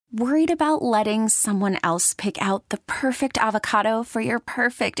Worried about letting someone else pick out the perfect avocado for your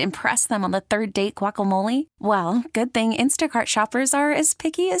perfect impress them on the third date guacamole? Well, good thing Instacart shoppers are as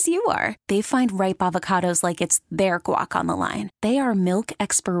picky as you are. They find ripe avocados like it's their guac on the line. They are milk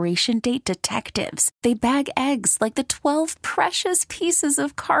expiration date detectives. They bag eggs like the 12 precious pieces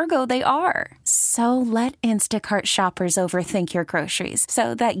of cargo they are. So let Instacart shoppers overthink your groceries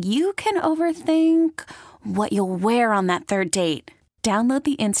so that you can overthink what you'll wear on that third date. Download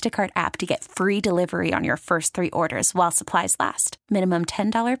the Instacart app to get free delivery on your first 3 orders while supplies last. Minimum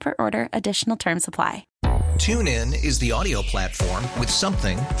 $10 per order. Additional terms apply. TuneIn is the audio platform with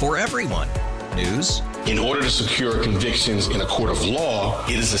something for everyone. News. In order to secure convictions in a court of law,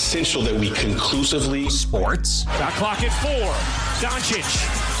 it is essential that we conclusively. Sports. Got clock at 4.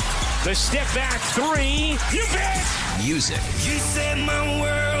 Doncic. The step back 3. You bet. Music. You set my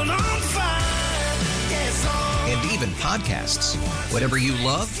world on fire. And even podcasts. Whatever you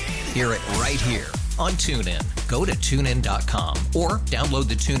love, hear it right here on TuneIn. Go to TuneIn.com or download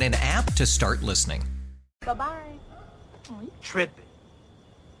the TuneIn app to start listening. Bye-bye. Oh, you tripping.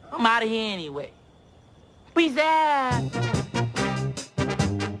 I'm out of here anyway. Peace out.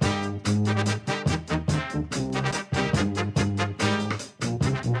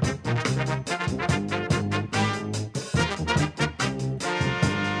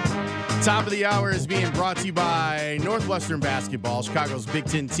 Top of the hour is being brought to you by Northwestern Basketball, Chicago's Big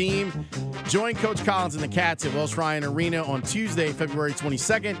Ten team. Join Coach Collins and the Cats at Welsh Ryan Arena on Tuesday, February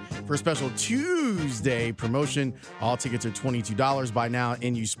 22nd for a special Tuesday promotion. All tickets are $22. Buy now at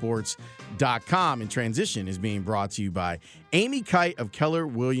nusports.com. And Transition is being brought to you by Amy Kite of Keller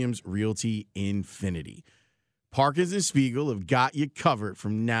Williams Realty Infinity. Parkins and Spiegel have got you covered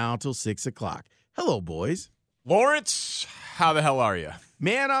from now till 6 o'clock. Hello, boys. Lawrence, how the hell are you?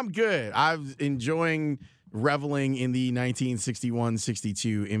 Man, I'm good. I'm enjoying reveling in the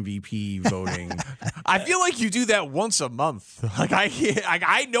 1961-62 MVP voting. I feel like you do that once a month. Like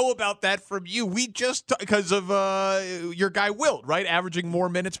I know about that from you. We just because of your guy Wilt, right? Averaging more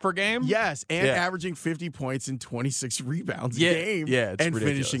minutes per game. Yes, and averaging 50 points and 26 rebounds a game. Yeah, it's and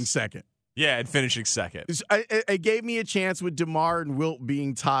ridiculous. Finishing second. Yeah, and finishing second. It gave me a chance with DeMar and Wilt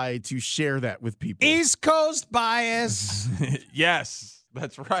being tied to share that with people. East Coast bias. Yes.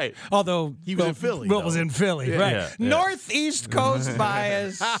 That's right. Although he was in Philly. Wilt was in Philly, right? Yeah. Northeast Coast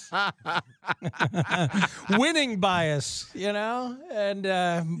bias. Winning bias,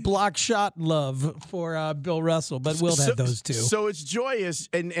 and block shot love for Bill Russell. But Wilt had those two. So it's joyous,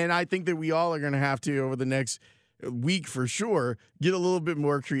 and I think that we all are going to have to, over the next week for sure, get a little bit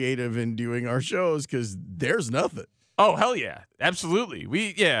more creative in doing our shows because there's nothing. Oh, hell yeah. Absolutely.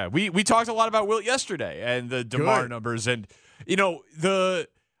 We talked a lot about Wilt yesterday and the DeMar numbers. And, what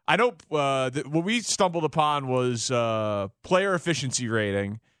we stumbled upon was player efficiency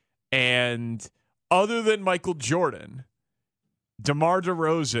rating. And other than Michael Jordan, DeMar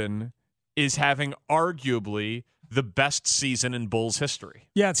DeRozan is having arguably the best season in Bulls history.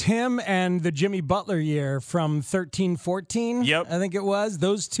 Yeah, it's him and the Jimmy Butler year from 13-14. Yep. I think it was.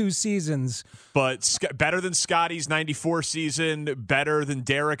 Those 2 seasons. But better than Scotty's 94 season, better than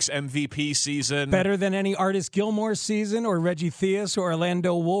Derek's MVP season. Better than any Artis Gilmore season or Reggie Theus or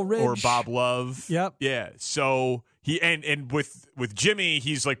Orlando Woolridge. Or Bob Love. Yep. Yeah, so he and with Jimmy,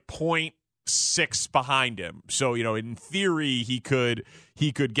 he's like 0.6 behind him. So, in theory, he could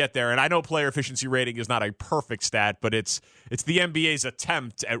get there. And I know player efficiency rating is not a perfect stat, but it's the NBA's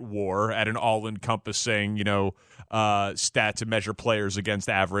attempt at war, at an all-encompassing, stat to measure players against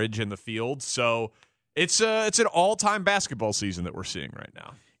average in the field. So it's an all-time basketball season that we're seeing right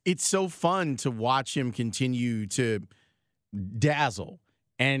now. It's so fun to watch him continue to dazzle.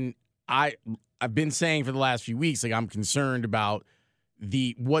 And I've been saying for the last few weeks, I'm concerned about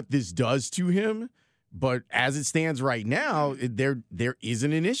what this does to him. But as it stands right now, there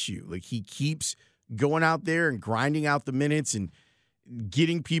isn't an issue. He keeps going out there and grinding out the minutes and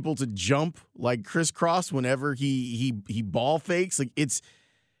getting people to jump like crisscross whenever he ball fakes.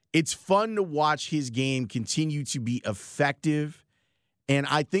 It's fun to watch his game continue to be effective. And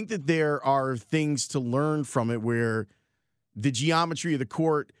I think that there are things to learn from it where the geometry of the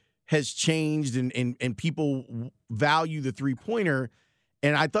court has changed and people value the three-pointer.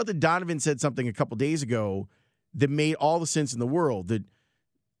 And I thought that Donovan said something a couple days ago that made all the sense in the world, that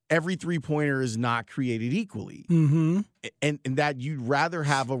every three-pointer is not created equally. Mm-hmm. And that you'd rather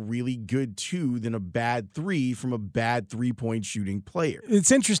have a really good 2 than a bad 3 from a bad three-point shooting player.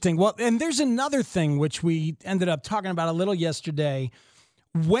 It's interesting. Well, and there's another thing which we ended up talking about a little yesterday.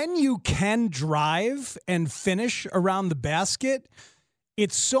 When you can drive and finish around the basket,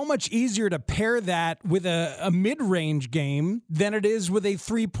 it's so much easier to pair that with a mid-range game than it is with a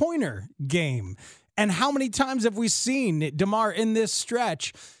three-pointer game. And how many times have we seen DeMar in this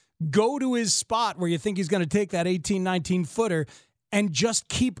stretch go to his spot where you think he's going to take that 18, 19-footer and just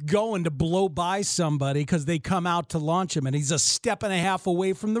keep going to blow by somebody because they come out to launch him, and he's a step and a half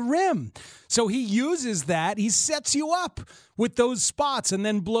away from the rim. So he uses that. He sets you up with those spots and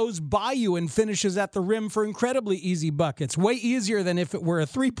then blows by you and finishes at the rim for incredibly easy buckets. Way easier than if it were a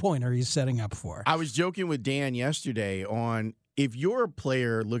three-pointer he's setting up for. I was joking with Dan yesterday on if you're a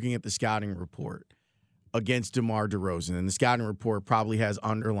player looking at the scouting report against DeMar DeRozan, and the scouting report probably has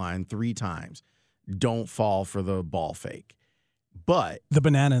underlined 3 times, don't fall for the ball fake. But the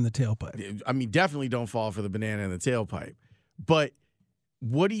banana in the tailpipe. I mean, definitely don't fall for the banana in the tailpipe. But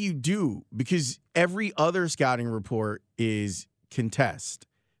what do you do? Because every other scouting report is contest.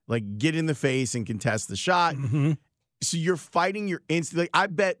 Like, get in the face and contest the shot. Mm-hmm. So you're fighting your instinct. Like, I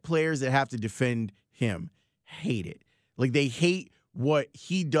bet players that have to defend him hate it. Like, they hate what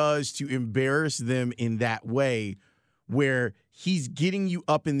he does to embarrass them in that way, where he's getting you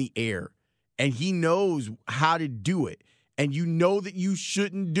up in the air and he knows how to do it. And you know that you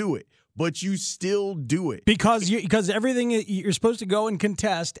shouldn't do it, but you still do it. Because everything, you're supposed to go and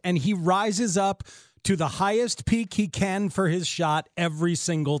contest, and he rises up to the highest peak he can for his shot every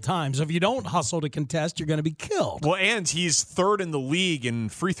single time. So if you don't hustle to contest, you're going to be killed. Well, and he's 3rd in the league in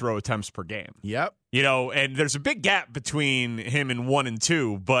free throw attempts per game. Yep. You know, and there's a big gap between him and 1 and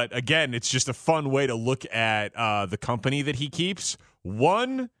 2. But again, it's just a fun way to look at the company that he keeps.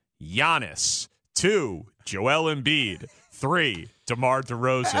 1, Giannis. 2, Joel Embiid. 3, DeMar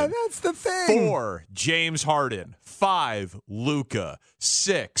DeRozan. And that's the thing. 4, James Harden. 5, Luka.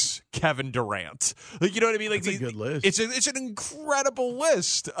 6, Kevin Durant. Like, you know what I mean? Like, that's a good list. It's an incredible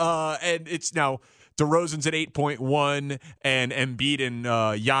list. And it's now DeRozan's at 8.1, and Embiid and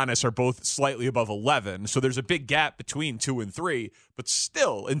Giannis are both slightly above 11. So there's a big gap between 2 and 3. But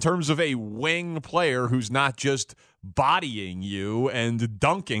still, in terms of a wing player who's not just bodying you and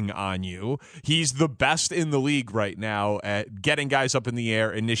dunking on you, he's the best in the league right now at getting guys up in the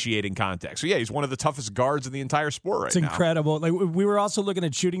air, initiating contact. So yeah, he's one of the toughest guards in the entire sport right now. It's incredible. Like, we were also looking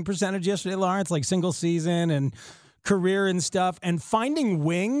at shooting percentage yesterday, Lawrence, like single season and career and stuff, and finding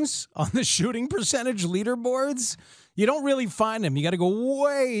wings on the shooting percentage leaderboards. You don't really find them. You got to go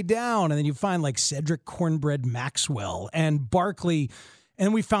way down, and then you find like Cedric Cornbread Maxwell and Barkley.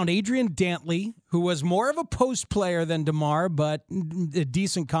 And we found Adrian Dantley, who was more of a post player than DeMar, but a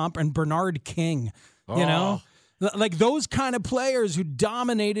decent comp, and Bernard King. You know? Like those kind of players who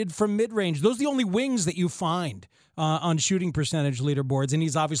dominated from mid-range. Those are the only wings that you find on shooting percentage leaderboards. And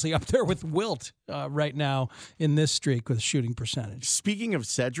he's obviously up there with Wilt right now in this streak with shooting percentage. Speaking of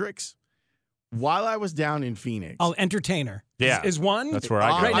Cedrics, while I was down in Phoenix. Oh, entertainer. Yeah. Is one? That's where I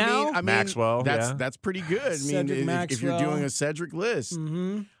got right now? I mean, Maxwell. That's pretty good. Cedric if you're doing a Cedric list.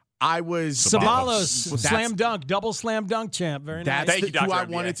 Mm-hmm. I was Sabalos, slam dunk, double slam dunk champ. Very nice. That's Thank you, who Dr. I MBA.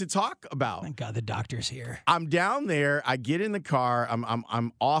 wanted to talk about. Thank God the doctor's here. I'm down there. I get in the car.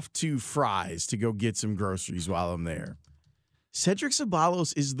 I'm off to Fry's to go get some groceries while I'm there. Cedric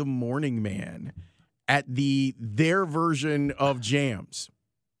Sabalos is the morning man at their version of Jams.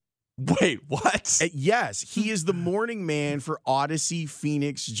 Wait, what? Yes, he is the morning man for Odyssey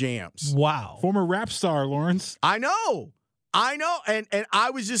Phoenix Jams. Wow. Former rap star, Lawrence. I know. And I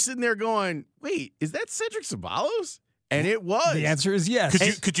was just sitting there going, wait, is that Cedric Sabalos? And it was. The answer is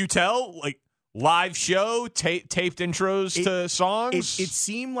yes. Could you tell, like, live show, taped intros to songs? It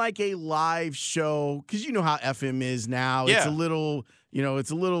seemed like a live show, because you know how FM is now. Yeah. It's a little,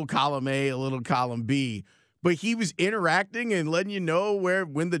 it's a little column A, a little column B. But he was interacting and letting you know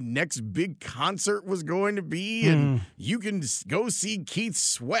when the next big concert was going to be, and you can go see Keith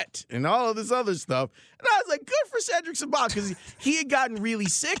Sweat and all of this other stuff. And I was like, good for Cedric Sabalos, because he had gotten really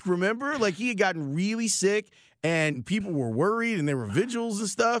sick, remember? Like, he had gotten really sick, and people were worried, and there were vigils and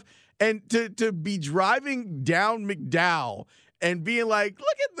stuff. And to be driving down McDowell and being like,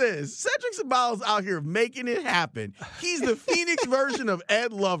 look at this. Cedric Sabalos out here making it happen. He's the Phoenix version of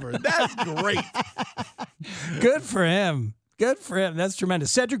Ed Lover. That's great. Good for him. Good for him. That's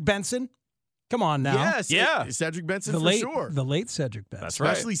tremendous. Cedric Benson. Come on now. Yes. Yeah. Cedric Benson The late Cedric Benson. That's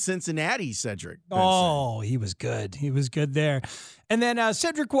right. Especially Cincinnati Cedric Benson. Oh, he was good. He was good there. And then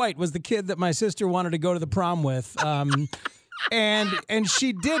Cedric White was the kid that my sister wanted to go to the prom with. And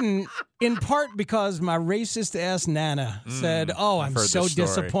she didn't, in part because my racist ass Nana said, I'm so heard this story.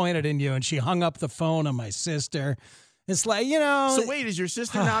 disappointed in you. And she hung up the phone on my sister. It's like, you know. So wait, is your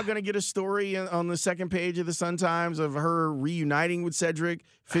sister now going to get a story on the second page of the Sun-Times of her reuniting with Cedric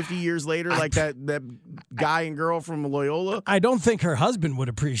 50 years later, like that guy and girl from Loyola? I don't think her husband would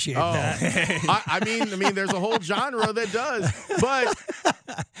appreciate that. I mean, there's a whole genre that does, but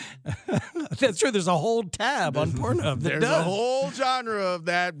that's true. There's a whole tab on Pornhub that there's does. a whole genre of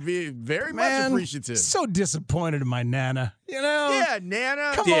that. Very much appreciative. So disappointed in my Nana. You know? Yeah,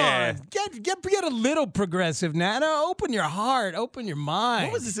 Nana. Come on. Get a little progressive, Nana. Open your heart. Open your mind.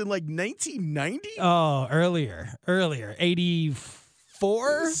 What was this in like 1990? Oh, earlier.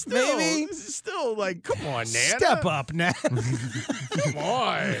 84, maybe? This is still like, come on, Nana. Step up, Nana. Come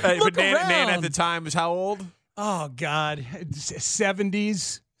on. Hey, Look but Nana around. at the time was how old? Oh, God.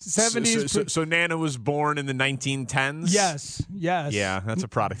 70s. So Nana was born in the 1910s? Yes. Yeah, that's a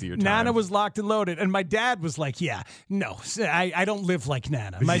product of your time. Nana was locked and loaded. And my dad was like, yeah, no, I don't live like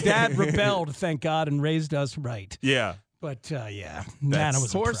Nana. My dad rebelled, thank God, and raised us right. Yeah. But, Nana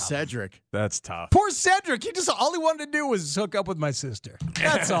was Poor a problem. Cedric. That's tough. Poor Cedric. All he wanted to do was hook up with my sister.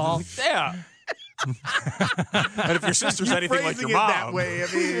 That's all. Yeah. And if your sister's You're anything like your phrasing it mom. that way. I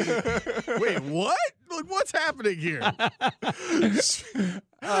mean, wait, what? Like, what's happening here? Was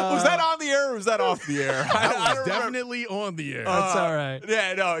that on the air or was that off the air? I was definitely on the air. That's all right.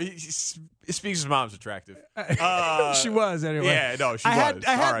 Yeah, no, he speaks his mom's attractive. She was, anyway. Yeah, no, she I was.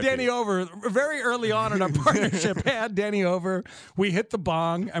 had R.I.P. Danny over very early on in our partnership. I had Danny over. We hit the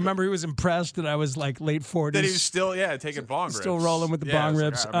bong. I remember he was impressed that I was like late 40s. That he was still, taking bong rips. Still rolling with the Yeah, bong it's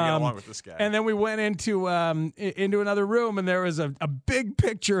rips. Like, all right, I'm gonna get along with this guy. And then we went into another room, and there was a big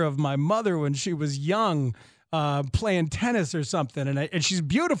picture of my mother when she was young, playing tennis or something, and she's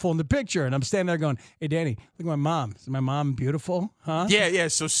beautiful in the picture. And I'm standing there going, "Hey, Danny, look at my mom. Is my mom beautiful? Huh?" Yeah.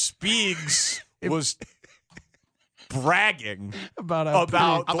 So Speegs was bragging about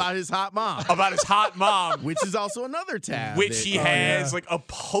his hot mom, which is also another tab, which he has like a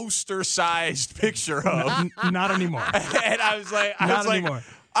poster-sized picture of. Not anymore. And I was like, Not anymore.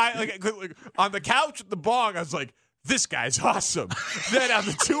 Like on the couch at the bong, I was like, this guy's awesome. Then on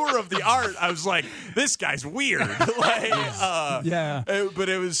the tour of the art, I was like, this guy's weird. But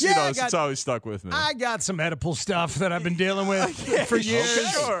it was, it's always stuck with me. I got some Oedipal stuff that I've been dealing with for years. Okay,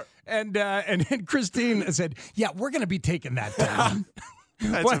 sure. And Christine said, "Yeah, we're going to be taking that down."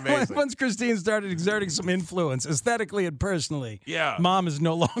 That's amazing. Once Christine started exerting some influence, aesthetically and personally, Mom is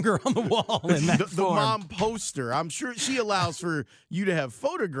no longer on the wall in that the form. mom poster. I'm sure she allows for you to have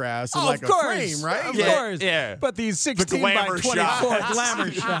photographs in of like course, a frame, right? Of course. Yeah. But these 16 The by glamour 24 shot.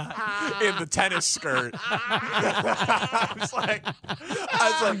 glamour shot. In the tennis skirt. I was like,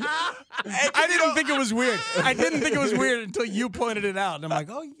 I didn't think it was weird. I didn't think it was weird until you pointed it out. And I'm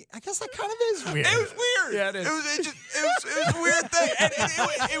like, oh, I guess that kind of is weird. It was weird. Yeah, it is. It was a weird thing. And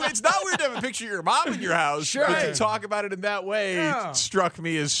it's not weird to have a picture of your mom in your house. Sure. But to talk about it in that way struck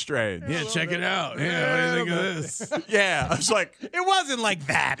me as strange. Yeah, check it out. Yeah, what do you think of this? Yeah, I was like, it wasn't like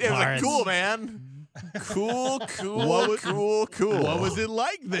that. It was like, Lawrence. cool, man. Cool. What was it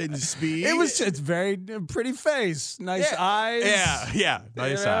like then, Speed? It's very pretty face, nice eyes. Yeah,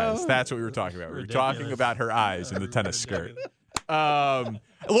 nice eyes. That's what we were talking about. We were talking about her eyes in the tennis skirt.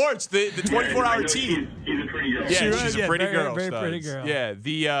 Lawrence, the 24-hour tease. She's a pretty girl. Very pretty girl. Yeah,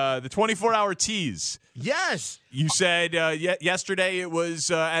 the 24-hour tease. Yes. You said yesterday it was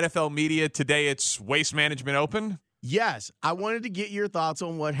NFL Media. Today it's Waste Management Open. Yes. I wanted to get your thoughts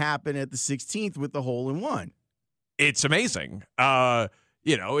on what happened at the 16th with the hole-in-one. It's amazing.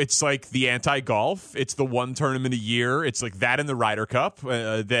 It's like the anti-golf. It's the one tournament a year. It's like that in the Ryder Cup,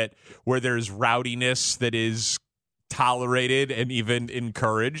 that where there's rowdiness that is tolerated and even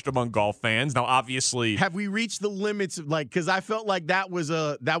encouraged among golf fans. Now, obviously, have we reached the limits of because I felt like that was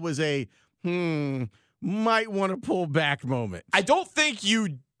a might want to pull back moment. I don't think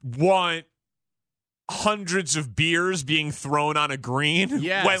you want hundreds of beers being thrown on a green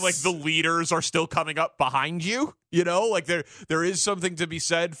when like the leaders are still coming up behind you. Like there is something to be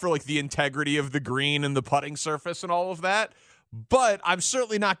said for like the integrity of the green and the putting surface and all of that. But I'm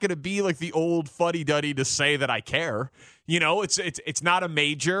certainly not going to be like the old fuddy-duddy to say that I care. It's not a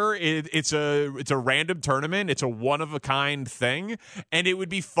major. It's a random tournament. It's a one-of-a-kind thing. And it would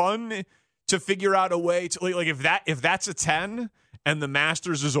be fun to figure out a way to like if that's a 10 and the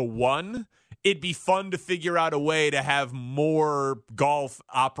Masters is a 1, it'd be fun to figure out a way to have more golf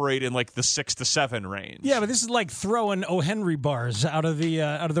operate in like the 6 to 7 range. Yeah, but this is like throwing O. Henry bars out of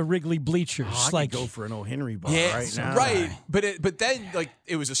the Wrigley bleachers. I could go for an O. Henry bar right now. Right. But then like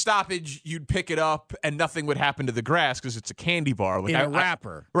it was a stoppage, you'd pick it up and nothing would happen to the grass because it's a candy bar. Like in a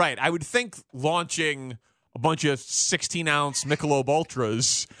wrapper. Right. I would think launching a bunch of 16-ounce Michelob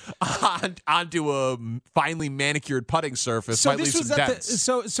Ultras onto a finely manicured putting surface. So might this leave was some at dents.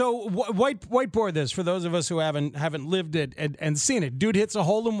 whiteboard this for those of us who haven't lived it and seen it. Dude hits a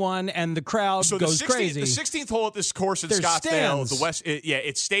hole in one, and the crowd goes crazy. The 16th hole at this course in There's Scottsdale, stands. the West,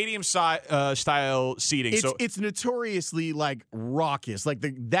 it's stadium style seating. It's notoriously like raucous, like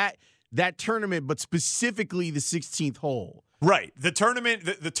that tournament, but specifically the 16th hole. Right. The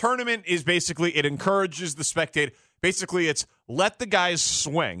tournament is basically, it encourages the spectator. Basically, it's let the guys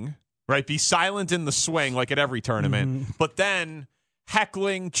swing, right? Be silent in the swing like at every tournament. But then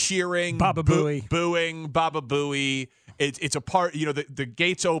heckling, cheering, Baba Booey. booing, Baba Booey. It's a part, the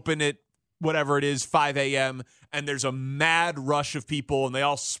gates open at whatever it is, 5 a.m., and there's a mad rush of people, and they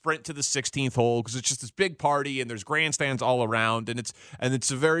all sprint to the 16th hole because it's just this big party, and there's grandstands all around, and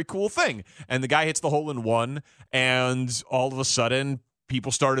it's a very cool thing. And the guy hits the hole in one, and all of a sudden,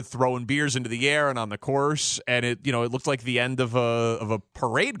 people started throwing beers into the air and on the course, and it looked like the end of a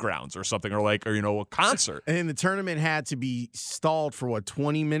parade grounds or something, or a concert. And the tournament had to be stalled for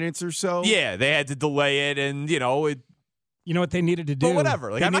 20 minutes or so? Yeah, they had to delay it, and You know what they needed to do? But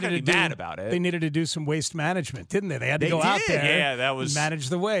whatever. Like, They I'm not needed going to be to mad do- about it. They needed to do some waste management, didn't they? They had to They go out did. there. Yeah, that was- and manage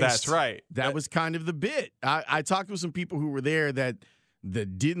the waste. That's right. That was kind of the bit. I talked with some people who were there that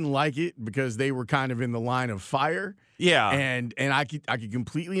didn't like it because they were kind of in the line of fire. Yeah. And I could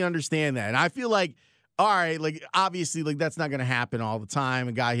completely understand that. And I feel like, all right, like obviously like that's not going to happen all the time.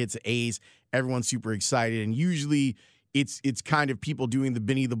 A guy hits an ace, everyone's super excited, and usually it's kind of people doing the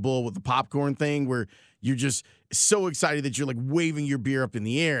Benny the Bull with the popcorn thing where you're just so excited that you're like waving your beer up in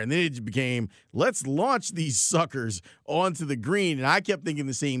the air. And then it became, let's launch these suckers onto the green. And I kept thinking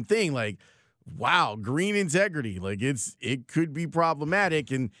the same thing, like, wow, green integrity. Like it could be problematic.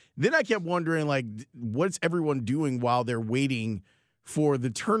 And then I kept wondering, like, what's everyone doing while they're waiting for the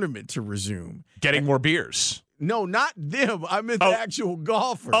tournament to resume? Getting more beers. No, not them. I meant the actual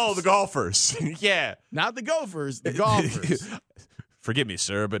golfers. Oh, the golfers. Yeah. Not the gophers, the golfers. Forgive me,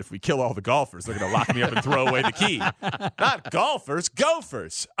 sir, but if we kill all the golfers, they're going to lock me up and throw away the key. Not golfers,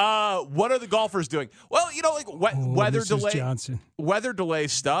 gophers. What are the golfers doing? Well, weather delay. Johnson. Weather delay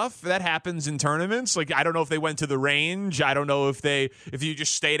stuff that happens in tournaments. Like, I don't know if they went to the range. I don't know if you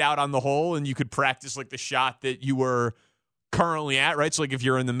just stayed out on the hole and you could practice like the shot that you were currently at, right? So like if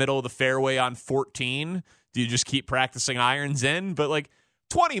you're in the middle of the fairway on 14, do you just keep practicing irons in? But like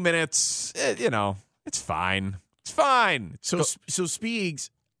 20 minutes, it's fine. It's fine. So Speegs,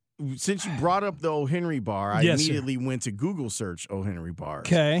 since you brought up the O. Henry bar, I Yes, immediately went to Google search O. Henry bars.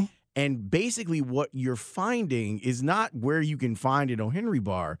 Okay. And basically what you're finding is not where you can find an O. Henry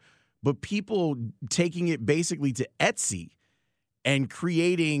bar, but people taking it basically to Etsy and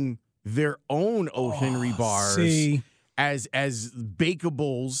creating their own O. Henry bars See, as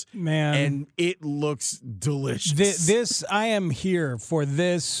bakables, man. and it looks delicious. I am here for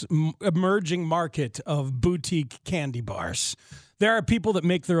this emerging market of boutique candy bars. There are people that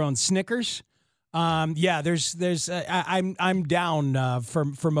make their own Snickers. I'm down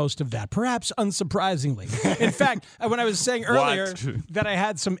for most of that. Perhaps unsurprisingly. In fact, when I was saying earlier that I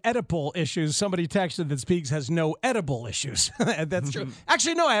had some edible issues, somebody texted that Speaks has no edible issues. That's true.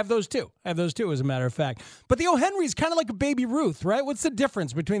 Actually, no, I have those too. As a matter of fact. But the O. Henry is kind of like a Baby Ruth, right? What's the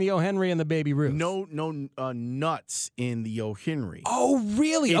difference between the O. Henry and the Baby Ruth? No nuts in the O. Henry. Oh,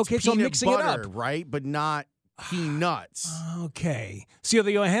 really? It's Okay, so I'm peanut mixing butter, it up. right? But not peanuts. Okay. So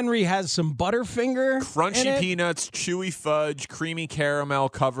the O. Henry has some Butterfinger in Crunchy it? peanuts, chewy fudge, creamy caramel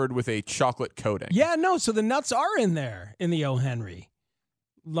covered with a chocolate coating. Yeah, no, so the nuts are in there in the O. Henry.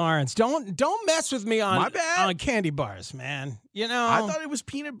 Lawrence, don't mess with me on My bad. on candy bars, man. You know, I thought it was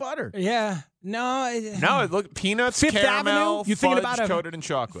peanut butter. yeah, no, Look, peanuts, Fifth caramel, Avenue? You thinking fudge about coated in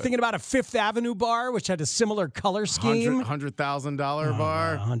chocolate. thinking about a Fifth Avenue bar which had a similar color scheme. $100,000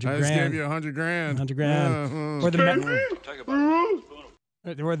 bar. $100 I just grand. gave you $100 grand. $100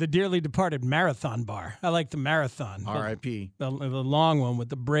 grand. Or the dearly departed Marathon bar. I like the Marathon. R.I.P. The long one with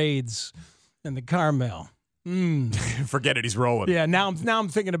the braids and the caramel. Forget it, he's rolling. Yeah, now I'm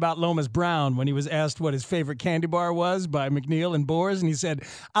thinking about Lomas Brown when he was asked what his favorite candy bar was by McNeil and Boers, and he said,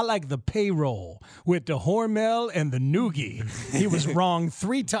 "I like the payroll with the Hormel and the Noogie." He was wrong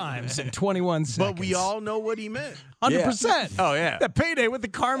 3 times in 21 seconds. But we all know what he meant. 100%. Oh, yeah. That payday with the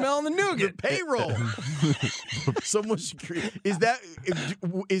caramel and the nougat. Payroll. Someone should create.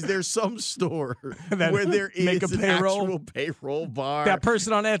 Is there some store That where there is make a an payroll? actual payroll bar? That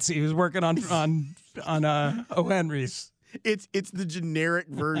person on Etsy who's working on O. Henry's. It's the generic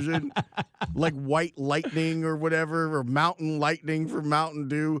version, like White Lightning or whatever, or Mountain Lightning for Mountain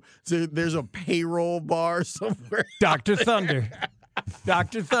Dew. So there's a payroll bar somewhere. Dr. Thunder.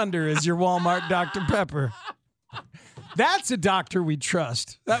 Dr. Thunder is your Walmart Dr. Pepper. That's a doctor we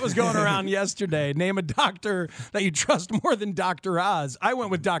trust. That was going around yesterday. Name a doctor that you trust more than Dr. Oz. I went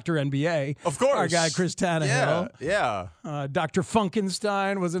with Dr. NBA. Of course. Our guy, Chris Tannehill. Yeah. Dr.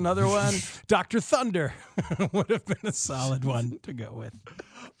 Funkenstein was another one. Dr. Thunder would have been a solid one to go with.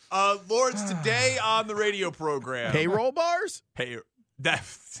 Lawrence, today on the radio program. Payroll bars?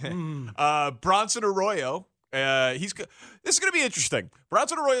 Bronson Arroyo. This is going to be interesting.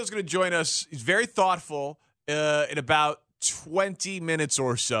 Bronson Arroyo is going to join us. He's very thoughtful. In about 20 minutes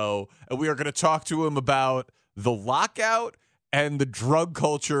or so, and we are going to talk to him about the lockout and the drug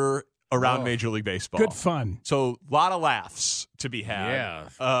culture around Major League Baseball. Good fun. So a lot of laughs to be had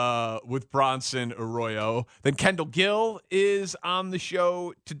with Bronson Arroyo. Then Kendall Gill is on the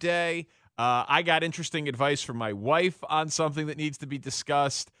show today. I got interesting advice from my wife on something that needs to be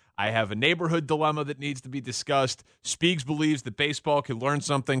discussed. I have a neighborhood dilemma that needs to be discussed. Speaks believes that baseball can learn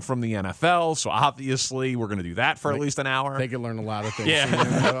something from the NFL, so obviously we're going to do that for at least an hour. They can learn a lot of things.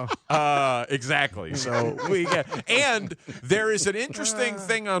 Yeah, exactly. So and there is an interesting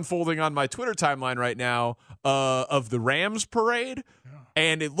thing unfolding on my Twitter timeline right now of the Rams parade,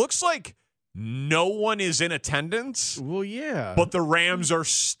 and it looks like no one is in attendance. Well, yeah, but the Rams are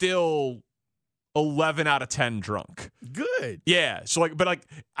still 11 out of 10 drunk. Good. Yeah. So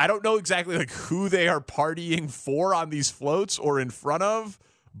I don't know exactly who they are partying for on these floats or in front of,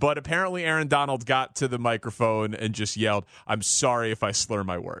 but apparently Aaron Donald got to the microphone and just yelled, "I'm sorry if I slur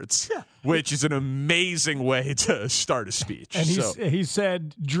my words," which is an amazing way to start a speech. And he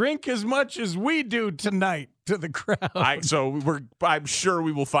said, "Drink as much as we do tonight," to the crowd. I'm sure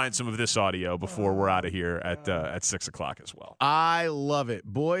we will find some of this audio before we're out of here at 6:00 as well. I love it.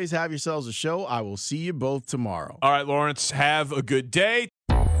 Boys, have yourselves a show. I will see you both tomorrow. All right, Lawrence, have a good day.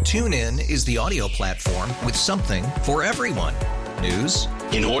 TuneIn is the audio platform with something for everyone. News.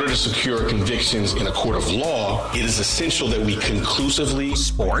 In order to secure convictions in a court of law, it is essential that we conclusively.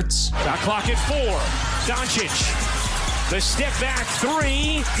 Sports. Got clock at 4. Doncic. The step back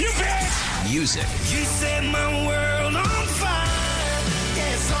 3. You bet. Music. You set my world on fire.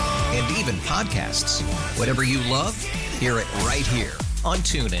 Yes, and even podcasts. Whatever you love, hear it right here on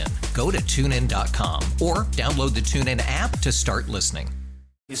TuneIn. Go to TuneIn.com or download the TuneIn app to start listening.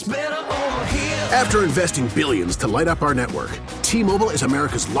 It's better over here. After investing billions to light up our network, T-Mobile is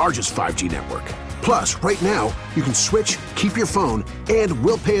America's largest 5G network. Plus, right now, you can switch, keep your phone, and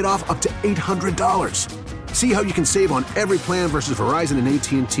we'll pay it off up to $800. See how you can save on every plan versus Verizon and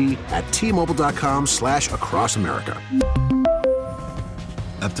AT&T at T-Mobile.com/across America.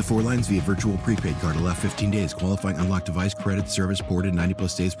 Up to 4 lines via virtual prepaid card. Allow 15 days. Qualifying unlocked device credit service ported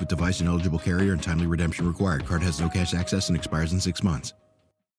 90+ days with device and eligible carrier and timely redemption required. Card has no cash access and expires in 6 months.